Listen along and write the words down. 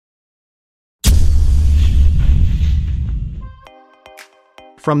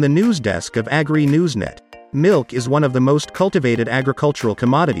From the news desk of Agri-Newsnet, milk is one of the most cultivated agricultural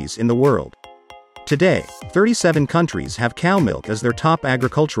commodities in the world. Today, 37 countries have cow milk as their top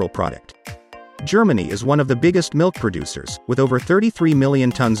agricultural product. Germany is one of the biggest milk producers, with over 33 million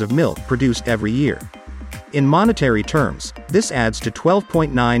tons of milk produced every year. In monetary terms, this adds to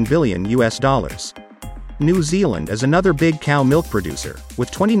 $12.9 billion. New Zealand is another big cow milk producer,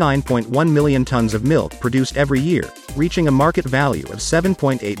 with 29.1 million tons of milk produced every year, reaching a market value of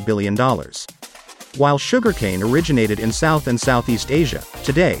 $7.8 billion. While sugarcane originated in South and Southeast Asia,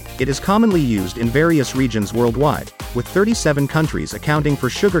 today, it is commonly used in various regions worldwide, with 37 countries accounting for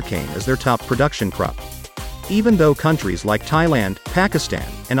sugarcane as their top production crop. Even though countries like Thailand, Pakistan,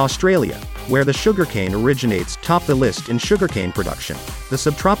 and Australia, where the sugarcane originates, top the list in sugarcane production, the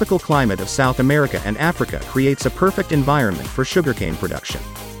subtropical climate of South America and Africa creates a perfect environment for sugarcane production.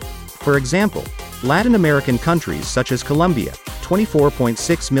 For example, Latin American countries such as Colombia,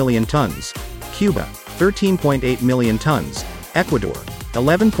 24.6 million tons, Cuba, 13.8 million tons, Ecuador,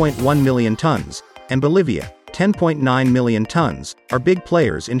 11.1 million tons, and Bolivia, 10.9 million tons, are big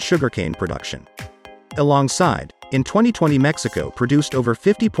players in sugarcane production. Alongside, in 2020 Mexico produced over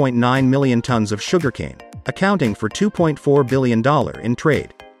 50.9 million tons of sugarcane, accounting for $2.4 billion in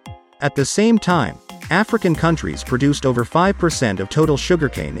trade. At the same time, African countries produced over 5% of total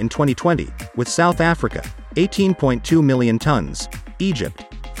sugarcane in 2020, with South Africa, 18.2 million tons, Egypt,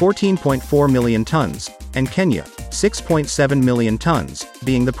 14.4 million tons, and Kenya, 6.7 million tons,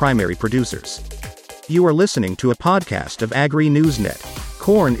 being the primary producers. You are listening to a podcast of Agri-Newsnet.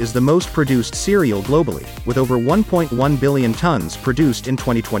 Corn is the most produced cereal globally, with over 1.1 billion tons produced in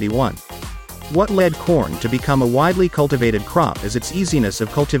 2021. What led corn to become a widely cultivated crop is its easiness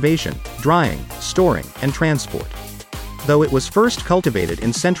of cultivation, drying, storing, and transport. Though it was first cultivated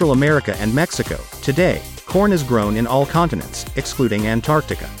in Central America and Mexico, today, corn is grown in all continents, excluding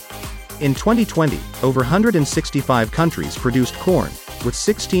Antarctica. In 2020, over 165 countries produced corn, with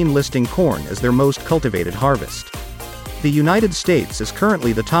 16 listing corn as their most cultivated harvest. The United States is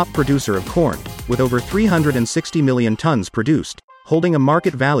currently the top producer of corn, with over 360 million tons produced, holding a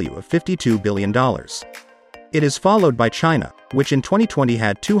market value of $52 billion. It is followed by China, which in 2020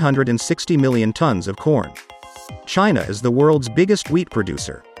 had 260 million tons of corn. China is the world's biggest wheat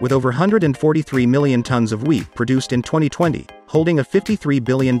producer, with over 143 million tons of wheat produced in 2020, holding a $53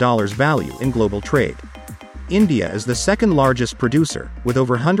 billion value in global trade. India is the second largest producer, with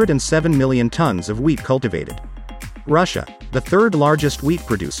over 107 million tons of wheat cultivated. Russia, the third largest wheat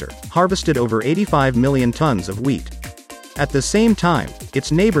producer, harvested over 85 million tons of wheat. At the same time,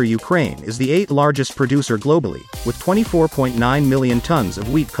 its neighbor Ukraine is the eighth largest producer globally, with 24.9 million tons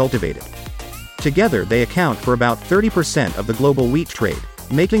of wheat cultivated. Together they account for about 30% of the global wheat trade,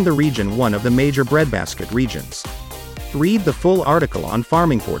 making the region one of the major breadbasket regions. Read the full article on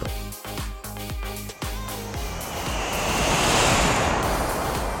Farming Portal.